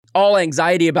all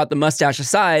anxiety about the mustache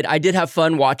aside, I did have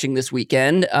fun watching this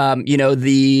weekend.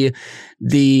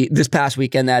 This past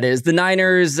weekend, that is the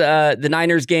Niners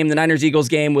game, the Niners-Eagles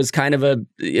game was kind of a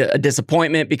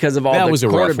disappointment because of all the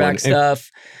quarterback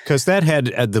stuff. Because that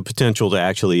had the potential to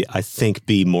actually, I think,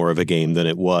 be more of a game than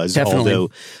it was. Definitely.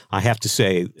 Although I have to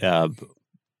say,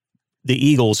 the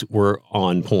Eagles were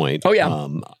on point. Oh yeah.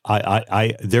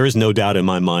 There is no doubt in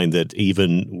my mind that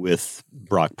even with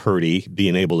Brock Purdy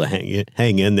being able to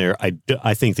hang in there,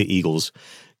 I think the Eagles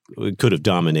could have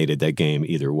dominated that game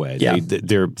either way. Yeah.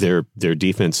 Their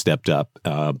defense stepped up.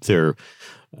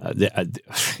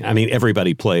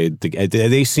 Everybody played.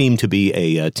 They seem to be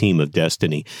a team of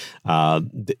destiny.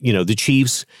 The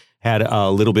Chiefs had a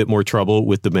little bit more trouble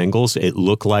with the Bengals. It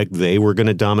looked like they were going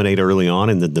to dominate early on,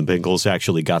 and then the Bengals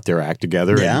actually got their act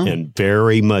together and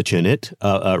very much in it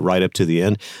right up to the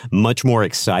end. Much more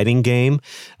exciting game.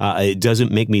 It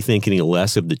doesn't make me think any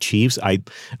less of the Chiefs. I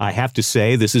have to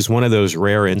say, this is one of those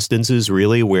rare instances,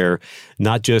 really, where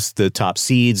not just the top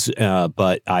seeds,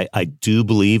 but I do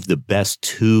believe the best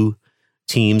two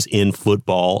teams in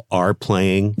football are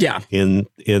playing in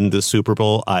the Super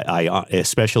Bowl. I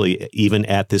especially even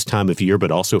at this time of year,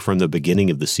 but also from the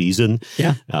beginning of the season.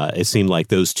 Yeah. It seemed like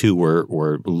those two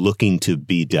were looking to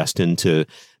be destined to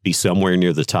be somewhere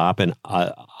near the top. And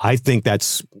I think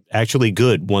that's actually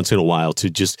good once in a while to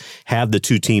just have the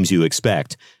two teams you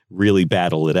expect really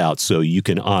battle it out, so you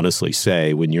can honestly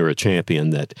say when you're a champion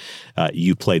that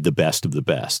you played the best of the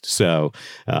best. So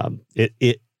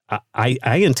I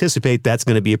anticipate that's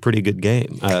going to be a pretty good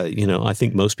game. I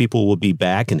think most people will be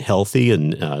back and healthy,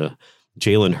 and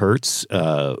Jalen Hurts,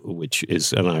 which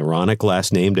is an ironic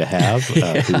last name to have,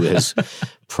 who has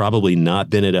probably not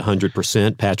been at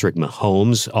 100%. Patrick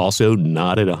Mahomes also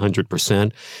not at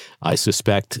 100%. I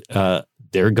suspect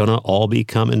they're going to all be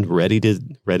coming ready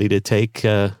to take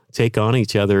on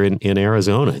each other in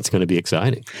Arizona. It's going to be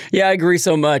exciting. Yeah, I agree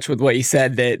so much with what you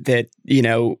said that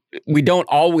we don't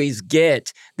always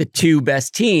get the two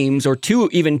best teams or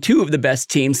even two of the best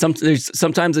teams.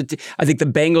 Sometimes I think the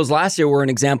Bengals last year were an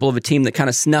example of a team that kind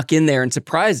of snuck in there and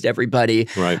surprised everybody.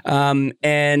 Right.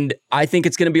 And I think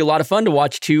it's going to be a lot of fun to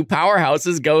watch two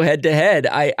powerhouses go head to head.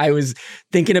 I was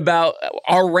thinking about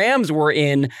our Rams were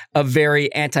in a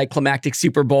very anticlimactic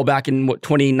Super Bowl back in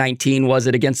 2019, was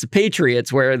it, against the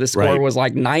Patriots, where the score was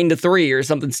like 9-3 or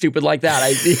something stupid like that.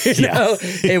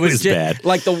 It was just bad.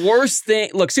 Like the worst thing.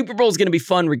 Look, Super Bowl is going to be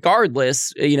fun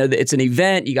regardless. It's an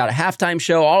event. You got a halftime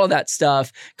show, all of that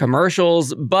stuff,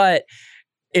 commercials. But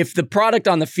if the product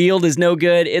on the field is no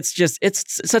good, it's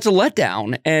such a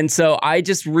letdown. And so I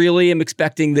just really am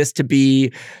expecting this to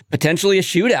be potentially a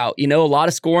shootout. A lot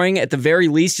of scoring, at the very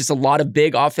least, just a lot of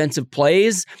big offensive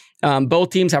plays. Both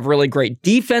teams have really great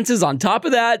defenses on top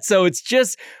of that. So it's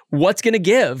just what's going to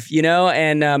give,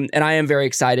 and I am very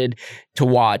excited to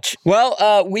watch.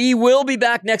 Well, we will be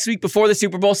back next week before the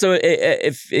Super Bowl. So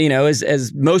if,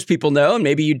 as most people know, and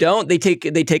maybe you don't, they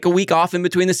take a week off in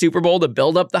between the Super Bowl to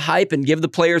build up the hype and give the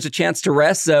players a chance to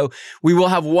rest. So we will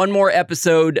have one more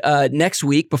episode next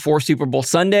week before Super Bowl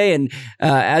Sunday. And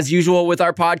as usual with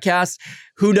our podcast,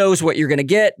 who knows what you're going to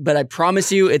get, but I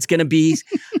promise you it's going to be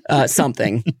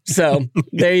something. So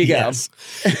there you go. Yes.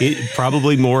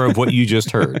 Probably more of what you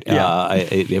just heard.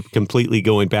 Completely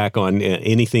going back on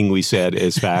anything we said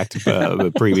as fact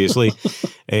previously,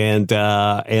 and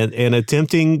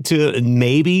attempting to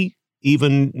maybe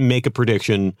even make a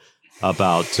prediction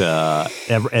about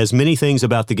as many things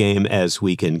about the game as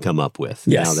we can come up with.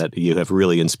 Yes. Now that you have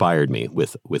really inspired me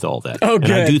with all that. Oh,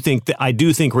 and I do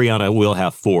think Rihanna will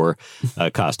have 4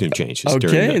 costume changes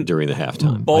during the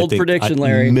halftime. Bold prediction,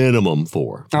 Larry. Minimum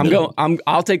 4.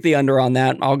 I'll take the under on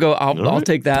that. I'll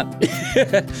take that.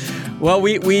 Well,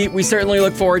 we certainly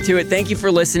look forward to it. Thank you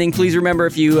for listening. Please remember,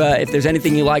 if there's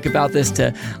anything you like about this,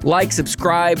 to like,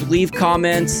 subscribe, leave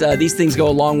comments. These things go a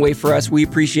long way for us. We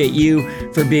appreciate you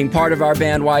for being part of our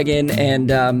bandwagon, and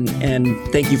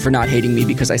thank you for not hating me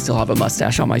because I still have a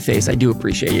mustache on my face. I do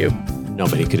appreciate you.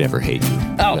 Nobody could ever hate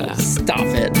you. Oh, stop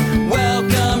it.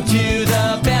 Welcome to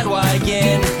the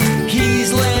bandwagon.